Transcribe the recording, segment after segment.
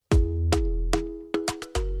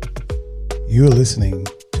You're listening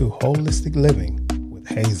to Holistic Living with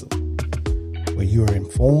Hazel, where you are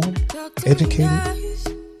informed, educated,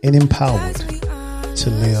 and empowered to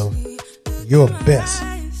live your best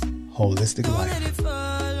holistic life.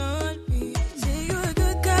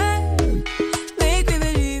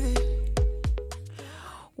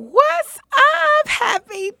 What's up?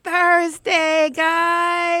 Happy Thursday,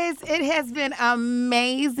 guys. It has been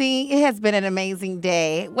amazing. It has been an amazing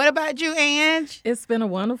day. What about you, Ange? It's been a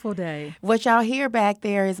wonderful day. What y'all hear back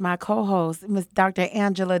there is my co-host, Miss Dr.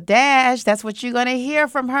 Angela Dash. That's what you're going to hear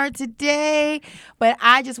from her today. But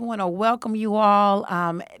I just want to welcome you all.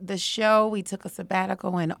 The show, we took a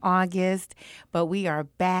sabbatical in August, but we are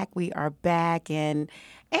back. And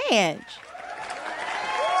Ange,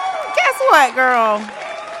 guess what, girl?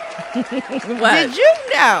 What? Did you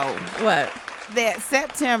know What? that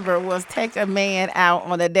September was Take a Man Out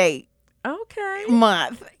on a Date Okay.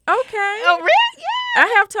 month? Okay. Oh, really? Yeah. I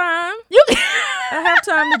have time. You, I have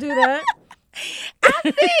time to do that. I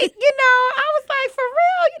think, I was like, for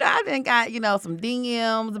real, I then got, some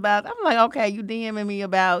DMs about, I'm like, okay, you DMing me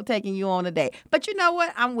about taking you on a date. But you know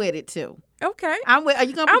what? I'm with it, too. Okay. Are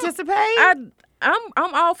you going to participate? I'm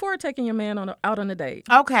all for taking your man out on a date.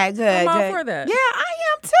 Okay, good. I'm all good. for that. Yeah, I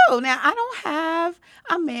am too. Now, I don't have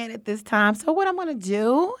a man at this time. So what I'm going to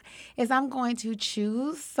do is I'm going to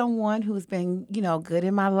choose someone who's been, good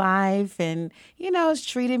in my life and, has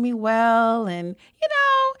treated me well and,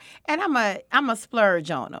 and I'm a splurge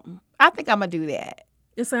on them. I think I'm going to do that.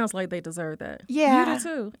 It sounds like they deserve that. Yeah. You do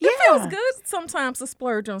too. Yeah. It feels good sometimes to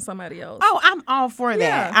splurge on somebody else. Oh, I'm all for that.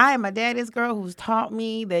 Yeah. I am a daddy's girl who's taught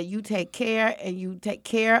me that you take care and you take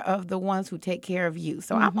care of the ones who take care of you.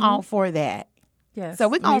 So I'm all for that. Yes. So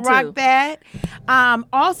we're going to rock that.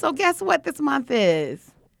 Also, guess what this month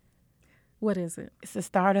is? What is it? It's the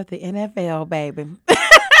start of the NFL, baby.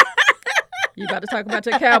 You about to talk about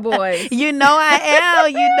your Cowboys. You know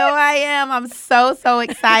I am. I'm so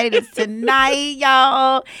excited. It's tonight,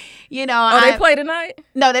 y'all. They play tonight?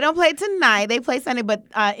 No, they don't play tonight. They play Sunday, but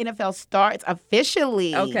NFL starts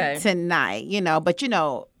officially tonight, But,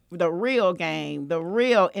 the real game, the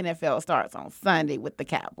real NFL starts on Sunday with the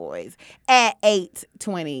Cowboys at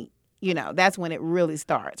 8:20. That's when it really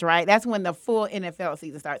starts, right? That's when the full NFL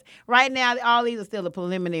season starts. Right now, all these are still the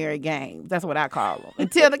preliminary games. That's what I call them.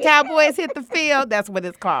 Until the Cowboys hit the field, that's what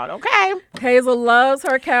it's called, okay? Hazel loves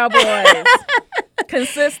her Cowboys.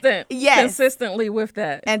 Consistent. Yes. Consistently with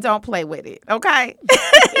that. And don't play with it, okay?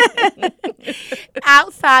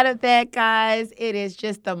 Outside of that, guys, it is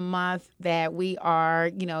just the month that we are,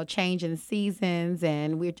 changing seasons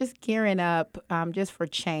and we're just gearing up just for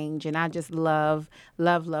change. And I just love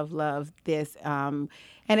this.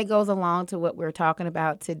 And it goes along to what we're talking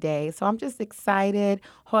about today. So I'm just excited.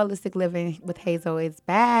 Holistic Living with Hazel is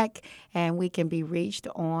back, and we can be reached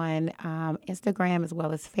on Instagram as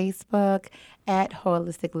well as Facebook at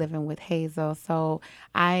Holistic Living with Hazel. So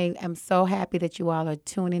I am so happy that you all are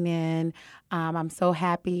tuning in. I'm so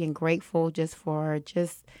happy and grateful for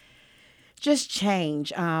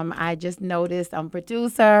change. I just noticed I'm a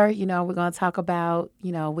producer. We're going to talk about,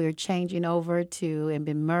 we're changing over to and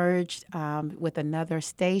been merged with another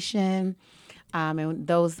station. And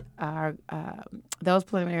those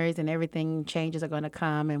preliminaries and everything changes are going to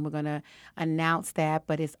come, and we're going to announce that.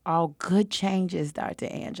 But it's all good changes, Dr.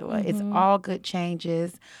 Angela. Mm-hmm. It's all good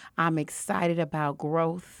changes. I'm excited about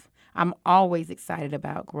growth. I'm always excited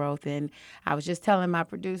about growth. And I was just telling my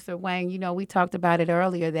producer, Wayne, we talked about it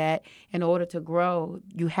earlier that in order to grow,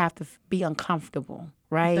 you have to be uncomfortable,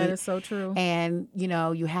 right? That is so true. And,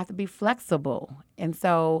 you have to be flexible. And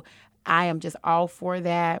so I am just all for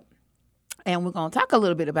that. And we're going to talk a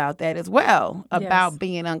little bit about that as well, about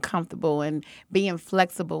being uncomfortable and being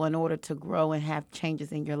flexible in order to grow and have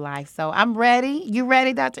changes in your life. So I'm ready. You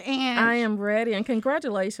ready, Dr. Ann? I am ready. And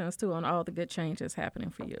congratulations, too, on all the good changes happening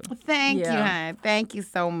for you. Thank you, hon. Thank you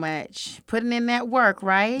so much. Putting in that work,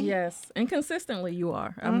 right? Yes. And consistently you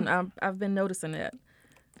are. I've been noticing that.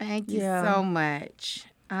 Thank you so much.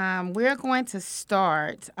 We're going to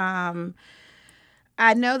start.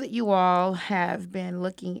 I know that you all have been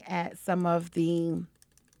looking at some of the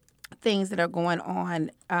things that are going on,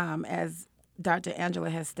 as Dr. Angela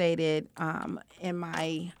has stated, in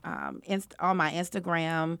my on my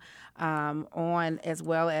Instagram, on as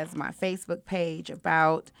well as my Facebook page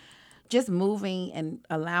about just moving and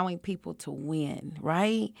allowing people to win,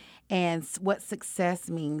 right? And what success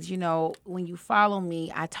means. When you follow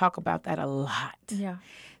me, I talk about that a lot. Yeah.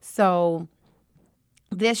 So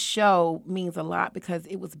this show means a lot because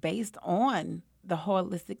it was based on the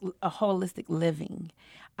holistic living,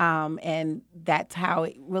 and that's how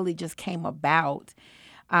it really just came about.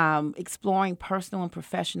 exploring personal and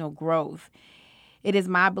professional growth. It is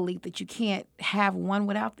my belief that you can't have one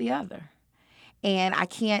without the other. And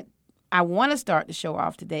I want to start the show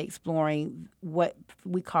off today exploring what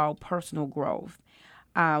we call personal growth.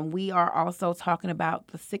 We are also talking about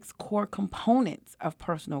the 6 core components of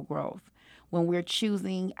personal growth when we're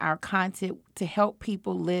choosing our content to help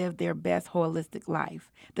people live their best holistic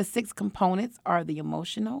life. The 6 components are the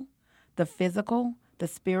emotional, the physical, the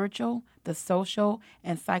spiritual, the social,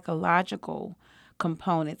 and psychological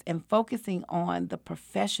components, and focusing on the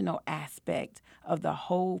professional aspect of the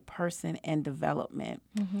whole person and development.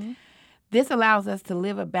 Mm-hmm. This allows us to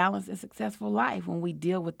live a balanced and successful life when we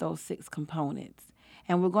deal with those 6 components.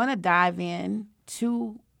 And we're going to dive in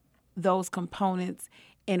to those components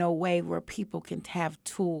in a way where people can have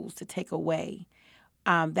tools to take away.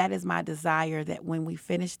 That is my desire, that when we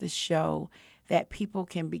finish the show, that people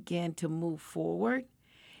can begin to move forward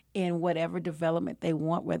in whatever development they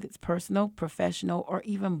want, whether it's personal, professional, or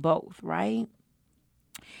even both, right?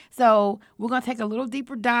 So we're going to take a little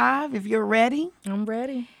deeper dive if you're ready. I'm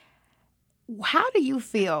ready. How do you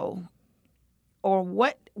feel, or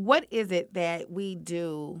what is it that we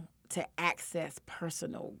do to access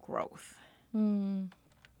personal growth? The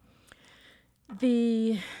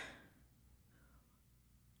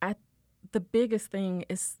biggest thing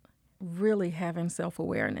is really having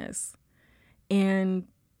self-awareness, and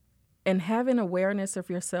having awareness of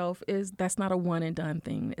yourself that's not a one and done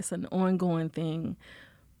thing. It's an ongoing thing.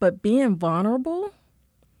 But being vulnerable,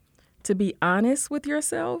 to be honest with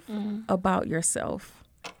yourself about yourself,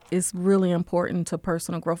 is really important to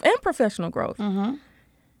personal growth and professional growth. Mm-hmm.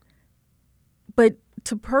 But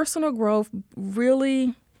to personal growth,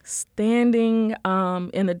 really standing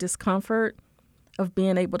in the discomfort of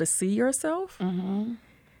being able to see yourself,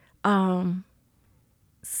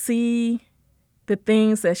 see the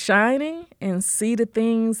things that's shining, and see the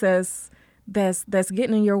things that's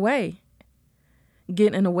getting in your way,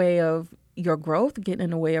 getting in the way of your growth, getting in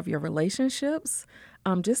the way of your relationships,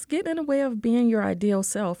 just getting in the way of being your ideal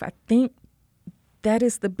self. I think that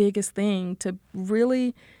is the biggest thing, to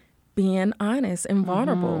really being honest and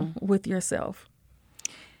vulnerable with yourself.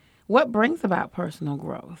 What brings about personal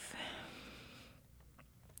growth?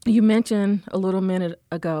 You mentioned a minute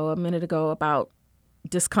ago about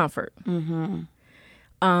discomfort.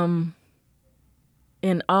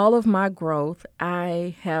 In all of my growth,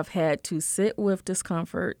 I have had to sit with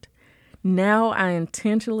discomfort. Now I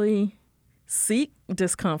intentionally seek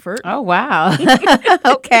discomfort. Oh, wow.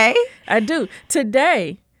 Okay. I do.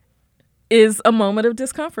 Today is a moment of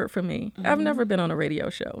discomfort for me. I've never been on a radio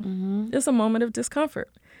show. It's a moment of discomfort.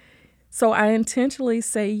 So I intentionally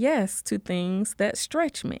say yes to things that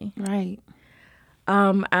stretch me. Right.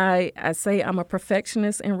 I say I'm a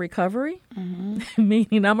perfectionist in recovery,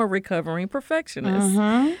 meaning I'm a recovering perfectionist.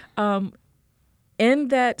 In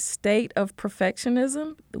that state of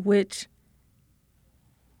perfectionism, which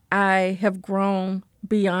I have grown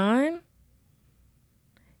beyond,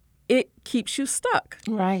 it keeps you stuck.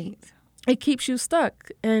 Right. It keeps you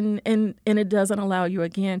stuck, and it doesn't allow you,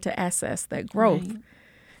 again, to access that growth. Right.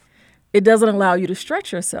 It doesn't allow you to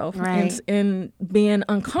stretch yourself, and being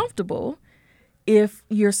uncomfortable if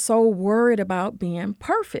you're so worried about being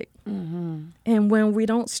perfect. And when we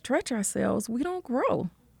don't stretch ourselves, we don't grow.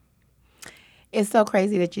 It's so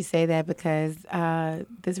crazy that you say that, because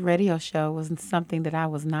this radio show was something that I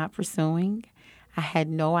was not pursuing. I had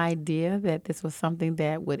no idea that this was something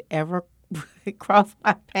that would ever cross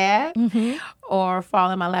my path or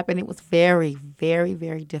fall in my lap. And it was very, very,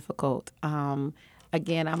 very difficult.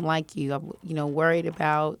 Again, I'm like you. I'm, worried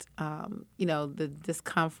about, the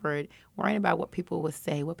discomfort, worrying about what people would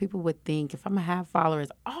say, what people would think, if I'm going to have followers,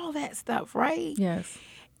 all that stuff, right? Yes.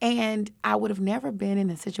 And I would have never been in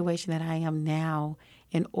the situation that I am now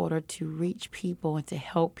in order to reach people and to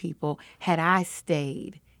help people had I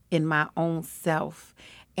stayed in my own self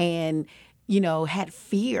and, had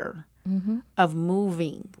fear of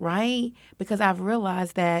moving, right? Because I've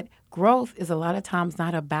realized that growth is a lot of times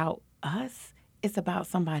not about us. It's about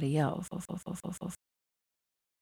somebody else.